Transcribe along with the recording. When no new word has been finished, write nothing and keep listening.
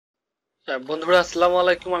বন্ধুরা আসসালামু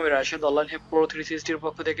আলাইকুম, আমি রাশেদ অনলাইন হেল্প প্রো 360 এর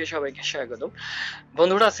পক্ষ থেকে সবাইকে স্বাগতম।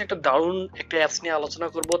 বন্ধুরা আজকে একটা দারুণ একটা অ্যাপস নিয়ে আলোচনা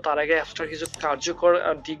করব। তার আগে অ্যাপসটার কিছু কার্যকর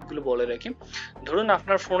আর দিকগুলো বলে রাখি। ধরুন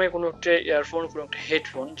আপনার ফোনে কোনো একটা ইয়ারফোন, কোনো একটা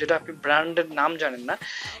হেডফোন, যেটা আপনি ব্র্যান্ডের নাম জানেন না,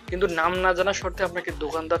 কিন্তু নাম না জানা সত্ত্বে আপনাকে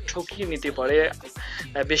দোকানদার ঠকিয়ে নিতে পারে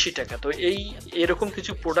বেশি টাকা। তো এরকম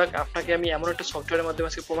কিছু প্রোডাক্ট আপনাকে আমি এমন একটা সফটওয়্যারের মাধ্যমে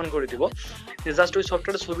আজকে প্রমাণ করে দিব যে জাস্ট ওই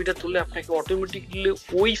সফটওয়্যারের ছবিটা তুললে আপনাকে অটোমেটিকলি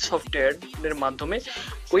ওই সফটওয়্যারের মাধ্যমে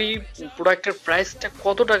ওই প্রোডাক্টের প্রাইসটা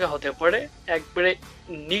কত টাকা হতে পারে একবারে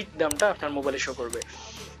নিট দামটা আপনার মোবাইলে শো করবে।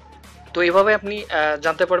 তো এভাবে আপনি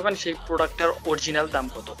জানতে পারবেন সেই প্রোডাক্টটার অরিজিনাল দাম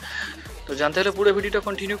কত। তো জানতে হলে পুরো ভিডিওটা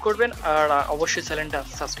কন্টিনিউ করবেন আর অবশ্যই চ্যানেলটা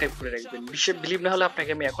সাবস্ক্রাইব করে রাখবেন। বিশ্বে বিলিভ না হলে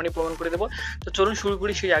আপনাকে আমি এখনই প্রমাণ করে দেবো। তো চলুন শুরু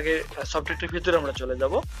করি। সেই আগে সফটওয়্যারটার ভিতরে আমরা চলে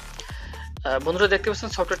যাব। বন্ধুরা দেখতে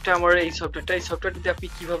পাচ্ছেন সফটওয়্যারটা আমার, এই সফটওয়্যারটিতে আপনি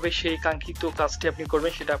কিভাবে সেই কাঙ্ক্ষিত কাজটি আপনি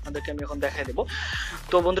করবেন সেটা আপনাদেরকে আমি এখন দেখাই দেবো।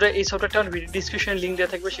 তো বন্ধুরা এই সফটওয়্যারটা আমার ভিডিও ডিসক্রিপশনে লিঙ্ক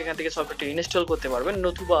দেওয়া থাকবে, সেখান থেকে সফটওয়্যারটা ইনস্টল করতে পারবেন,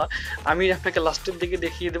 নতুবা আমি আপনাকে লাস্টের দিকে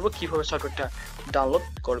দেখিয়ে দেবো কিভাবে সফটওয়্যারটা ডাউনলোড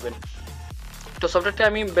করবেন। তো সফটওয়্যারটা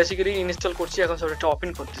আমি বেসিক্যালি ইনস্টল করছি, এখন সফটওয়্যারটা ওপেন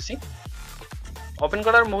করতেছি। ওপেন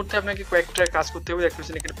করার মুহূর্তে আপনাকে কয়েকটা কাজ করতে হবে। দেখতে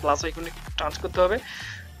পাচ্ছেন এখানে প্লাস আইকনে টাচ করতে হবে।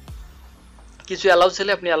 কিছু অ্যালাউ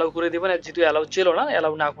চাইলে আপনি অ্যালাউ করে দেবেন, আর যেহেতু অ্যালাউ ছিল না,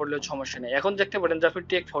 অ্যালাউ না করলেও সমস্যা নেই। এখন দেখতে পারেন যে আপনি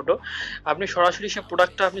টেক ফটো, আপনি সরাসরি সে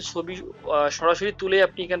প্রোডাক্টটা আপনি ছবি সরাসরি তুলে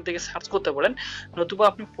আপনি এখান থেকে সার্চ করতে পারেন, নতুবা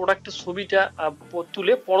আপনি প্রোডাক্টের ছবিটা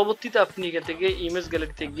তুলে পরবর্তীতে আপনি এখান থেকে ইমেজ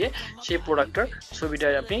গ্যালারিতে গিয়ে সেই প্রোডাক্টটার ছবিটা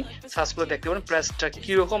আপনি সার্চ করে দেখতে পারেন প্রাইসটা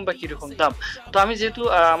কীরকম বা কীরকম দাম। তো আমি যেহেতু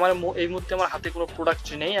আমার এই মুহূর্তে আমার হাতে কোনো প্রোডাক্ট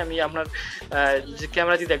নেই, আমি আপনার যে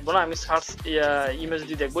ক্যামেরা দিয়ে দেখবো না, আমি সার্চ ইমেজ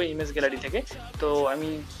দিয়ে দেখবো ইমেজ গ্যালারি থেকে। তো আমি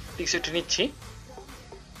পিকচারটা নিচ্ছি।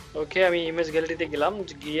 ওকে, আমি ইমেজ গ্যালারিতে গেলাম,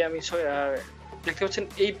 গিয়ে আমি দেখতে পাচ্ছেন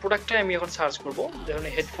এই প্রোডাক্টটাই আমি এখন সার্চ করবো। যখন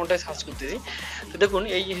হেডফোনটাই সার্চ করতেছি, তো দেখুন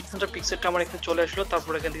এই হেডফোনটার পিকচারটা আমার এখানে চলে আসলো।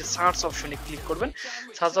 তারপর এখান থেকে সার্চ অপশনে ক্লিক করবেন।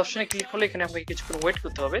 সার্চ অপশনে ক্লিক করলে এখানে আপনাকে কিছুক্ষণ ওয়েট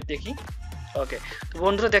করতে হবে, দেখি। ওকে, তো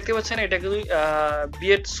বন্ধুরা দেখতে পাচ্ছেন এটা কিন্তু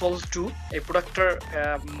বিএড সোল 2 এই প্রোডাক্টটার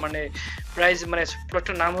মানে প্রাইস, মানে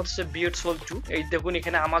প্রোডাক্টের নাম হচ্ছে বিএড সোল 2। এই দেখুন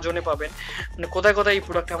এখানে আমাজনে পাবেন, মানে কোথায় কোথায় এই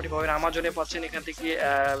প্রোডাক্ট আপনি পাবেন। আমাজনে পাচ্ছেন, এখান থেকে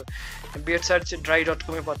বিএড সার্চ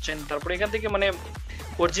ড্রাই.কমে পাচ্ছেন। তারপরে এখান থেকে মানে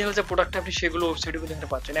অরিজিনাল যে প্রোডাক্ট আপনি সেগুলো ওয়েবসাইটে কিন্তু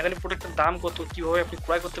এখানে পাচ্ছেন। এখানে প্রোডাক্টের দাম কত, কিভাবে আপনি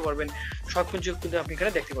ক্রয় করতে পারবেন, সব কিছু কিন্তু আপনি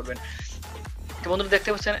এখানে দেখতে পারবেন। তো বন্ধুরা দেখতে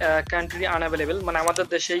পাচ্ছেন কান্ট্রি আনঅ্যাভেলেবল, মানে আমাদের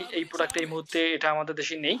দেশেই এই প্রোডাক্ট এই মুহূর্তে এটা আমাদের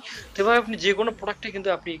দেশে নেই। তো এভাবে আপনি যে কোনো প্রোডাক্টে কিন্তু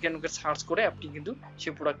আপনি এখানে সার্চ করে আপনি কিন্তু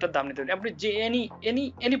সেই প্রোডাক্টটার দাম নিতে পারেন। আপনি যে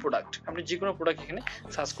এনি প্রোডাক্ট, আপনি যে কোনো প্রোডাক্ট এখানে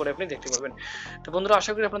সার্চ করে আপনি দেখতে পারবেন। তো বন্ধুরা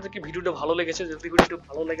আশা করি আপনাদেরকে ভিডিওটা ভালো লেগেছে। যদি ভিডিওটা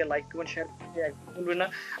ভালো লাগে লাইক করবেন, শেয়ার করতে একদম ভুলবেন না।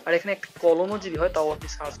 আর এখানে একটা কলমও যদি হয় তাও আপনি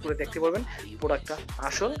সার্চ করে দেখতে পারবেন প্রোডাক্টটা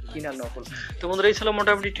আসল কিনা নকল। তো বন্ধুরা এই ছিল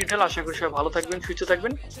মোটামুটি ডিটেল। আশা করি সবাই ভালো থাকবেন, সুস্থ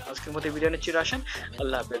থাকবেন। আজকের মতো বিরিয়ানি চির আসেন।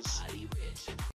 আল্লাহ হাফেজ।